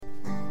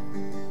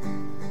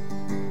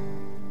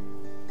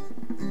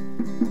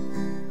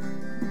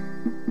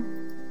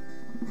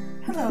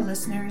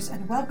listeners,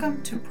 and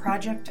welcome to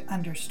Project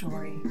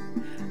Understory,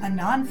 a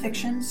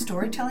nonfiction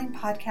storytelling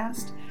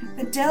podcast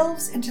that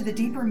delves into the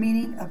deeper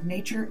meaning of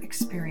nature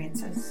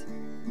experiences.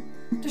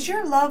 Does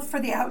your love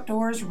for the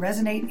outdoors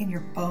resonate in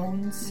your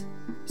bones?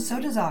 So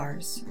does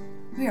ours.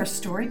 We are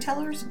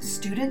storytellers,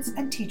 students,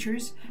 and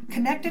teachers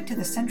connected to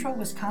the Central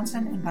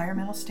Wisconsin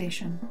Environmental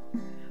Station.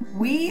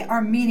 We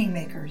are meaning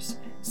makers,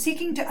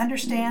 seeking to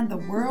understand the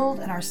world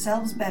and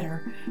ourselves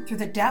better through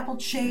the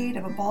dappled shade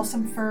of a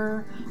balsam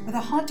fir or the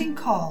haunting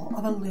call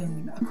of a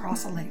loon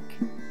across a lake.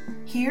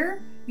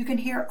 Here, you can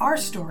hear our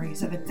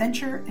stories of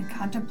adventure and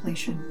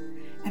contemplation,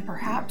 and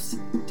perhaps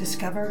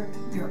discover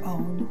your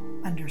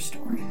own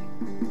understory.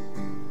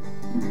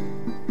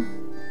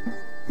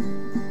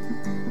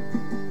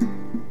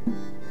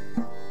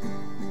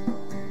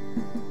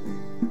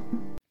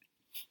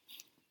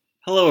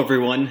 Hello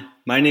everyone,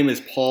 my name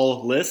is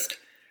Paul List.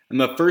 I'm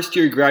a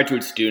first-year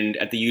graduate student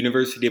at the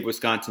University of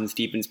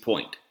Wisconsin-Stevens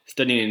Point,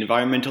 studying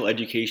environmental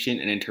education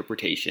and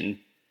interpretation.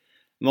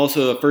 I'm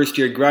also a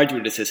first-year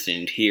graduate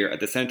assistant here at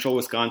the Central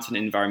Wisconsin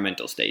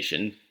Environmental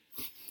Station.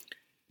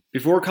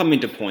 Before coming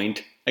to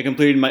Point, I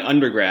completed my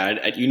undergrad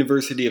at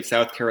University of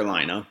South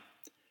Carolina.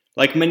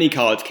 Like many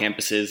college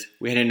campuses,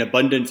 we had an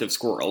abundance of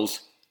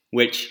squirrels,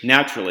 which,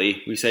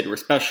 naturally, we said were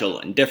special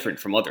and different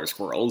from other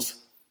squirrels.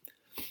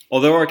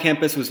 Although our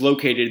campus was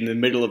located in the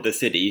middle of the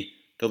city,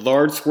 the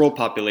large squirrel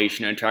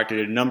population attracted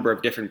a number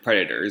of different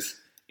predators,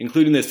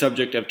 including the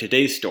subject of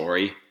today's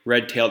story,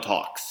 red-tailed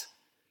hawks.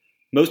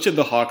 Most of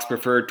the hawks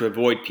preferred to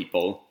avoid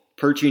people,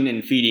 perching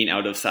and feeding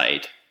out of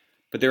sight,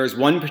 but there was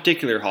one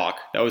particular hawk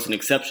that was an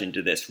exception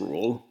to this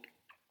rule.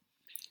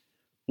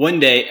 One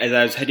day, as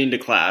I was heading to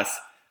class,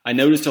 I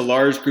noticed a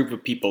large group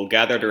of people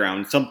gathered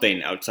around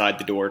something outside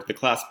the door to the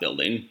class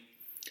building.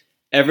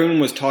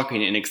 Everyone was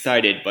talking in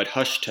excited but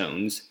hushed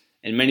tones,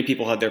 and many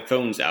people had their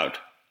phones out,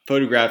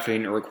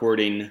 photographing or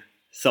recording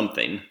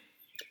something.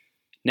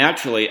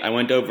 Naturally, I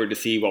went over to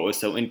see what was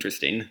so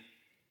interesting.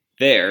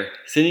 There,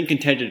 sitting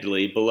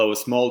contentedly below a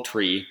small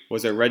tree,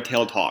 was a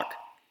red-tailed hawk,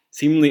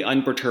 seemingly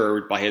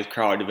unperturbed by his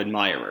crowd of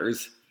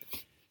admirers.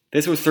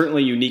 This was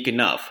certainly unique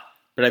enough,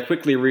 but I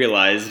quickly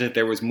realized that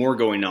there was more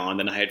going on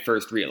than I had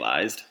first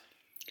realized.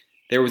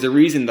 There was a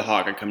reason the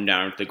hawk had come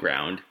down to the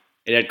ground.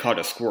 It had caught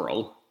a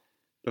squirrel.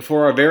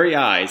 Before our very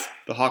eyes,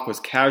 the hawk was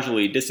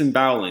casually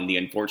disemboweling the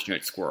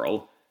unfortunate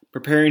squirrel,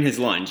 preparing his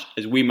lunch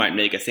as we might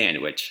make a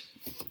sandwich.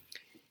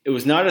 It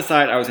was not a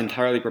sight I was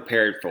entirely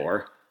prepared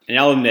for, and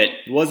I'll admit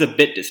it was a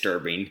bit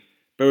disturbing,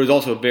 but it was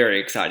also very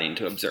exciting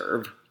to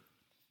observe.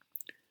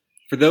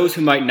 For those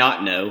who might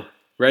not know,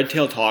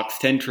 red-tailed hawks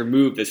tend to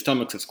remove the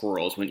stomachs of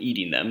squirrels when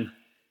eating them.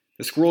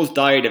 The squirrel's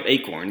diet of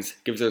acorns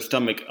gives their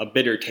stomach a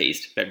bitter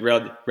taste that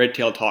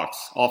red-tailed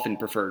hawks often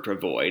prefer to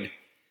avoid.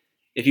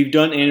 If you've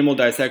done animal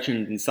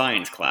dissection in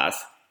science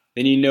class,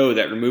 then you know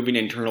that removing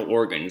internal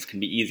organs can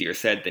be easier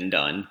said than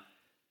done.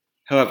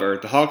 However,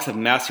 the hawks have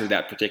mastered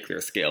that particular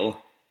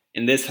skill,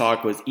 and this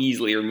hawk was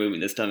easily removing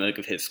the stomach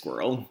of his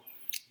squirrel.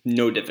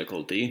 No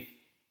difficulty.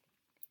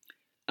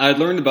 I had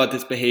learned about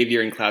this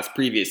behavior in class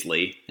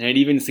previously, and had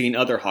even seen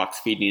other hawks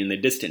feeding in the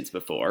distance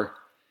before,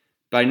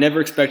 but I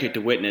never expected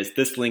to witness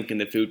this link in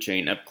the food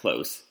chain up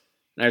close,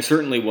 and I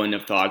certainly wouldn't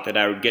have thought that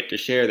I would get to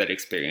share that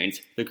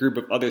experience with a group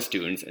of other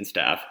students and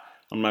staff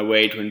on my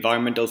way to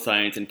Environmental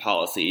Science and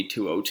Policy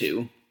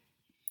 202.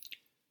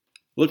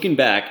 Looking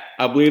back,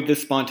 I believe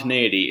this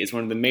spontaneity is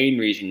one of the main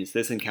reasons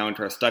this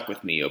encounter has stuck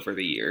with me over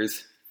the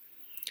years.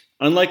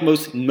 Unlike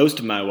most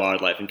of my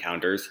wildlife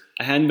encounters,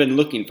 I hadn't been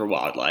looking for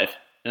wildlife,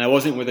 and I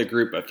wasn't with a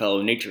group of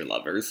fellow nature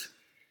lovers.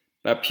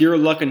 By pure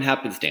luck and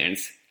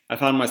happenstance, I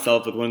found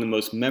myself with one of the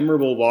most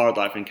memorable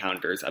wildlife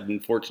encounters I've been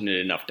fortunate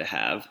enough to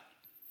have.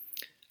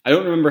 I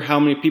don't remember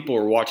how many people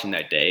were watching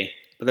that day,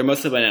 but there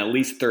must have been at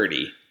least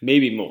 30,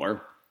 maybe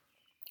more.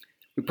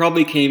 We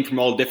probably came from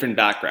all different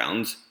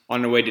backgrounds,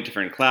 on our way to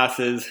different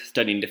classes,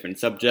 studying different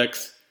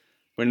subjects,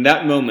 but in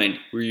that moment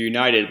we were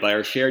united by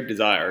our shared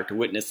desire to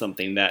witness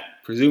something that,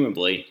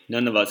 presumably,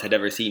 none of us had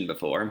ever seen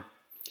before.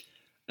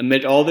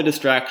 Amid all the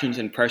distractions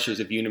and pressures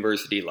of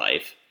university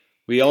life,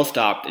 we all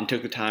stopped and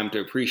took the time to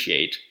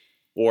appreciate,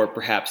 or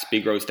perhaps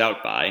be grossed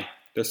out by,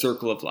 the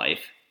circle of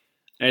life,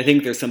 and I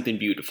think there's something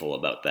beautiful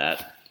about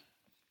that.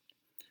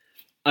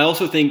 I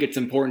also think it's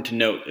important to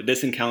note that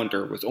this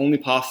encounter was only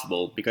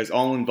possible because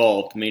all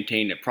involved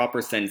maintained a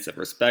proper sense of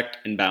respect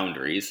and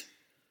boundaries.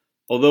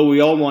 Although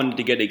we all wanted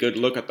to get a good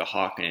look at the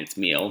hawk and its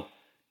meal,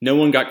 no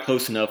one got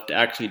close enough to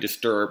actually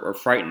disturb or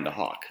frighten the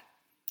hawk.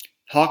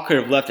 The hawk could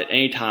have left at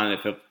any time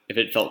if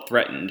it felt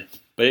threatened,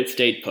 but it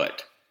stayed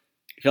put.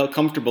 It felt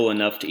comfortable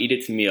enough to eat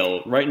its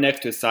meal right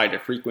next to a site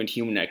of frequent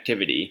human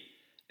activity,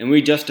 and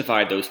we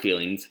justified those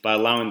feelings by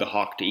allowing the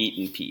hawk to eat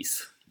in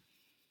peace.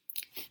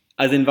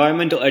 As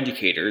environmental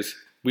educators,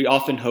 we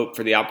often hope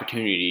for the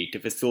opportunity to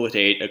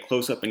facilitate a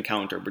close-up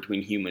encounter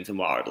between humans and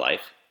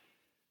wildlife.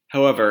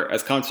 However,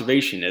 as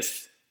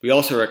conservationists, we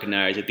also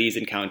recognize that these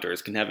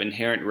encounters can have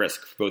inherent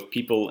risk for both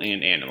people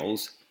and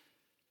animals.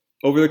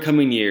 Over the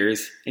coming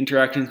years,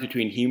 interactions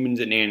between humans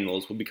and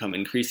animals will become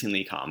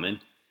increasingly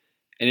common,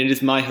 and it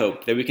is my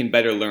hope that we can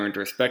better learn to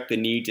respect the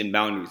needs and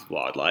boundaries of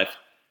wildlife,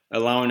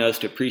 allowing us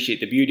to appreciate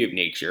the beauty of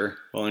nature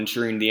while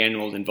ensuring the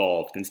animals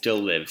involved can still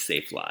live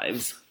safe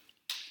lives.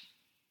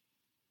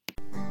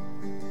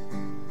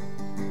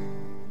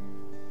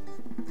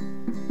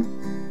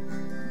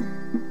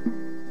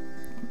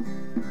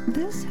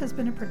 This has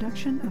been a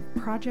production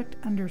of Project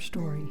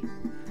Understory.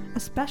 A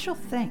special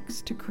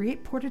thanks to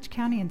Create Portage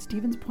County in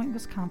Stevens Point,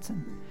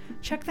 Wisconsin.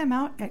 Check them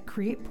out at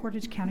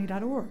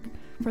createportagecounty.org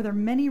for their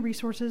many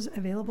resources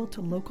available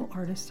to local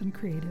artists and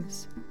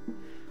creatives.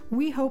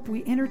 We hope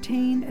we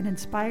entertained and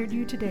inspired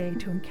you today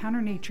to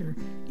encounter nature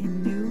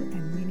in new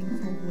and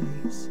meaningful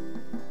ways.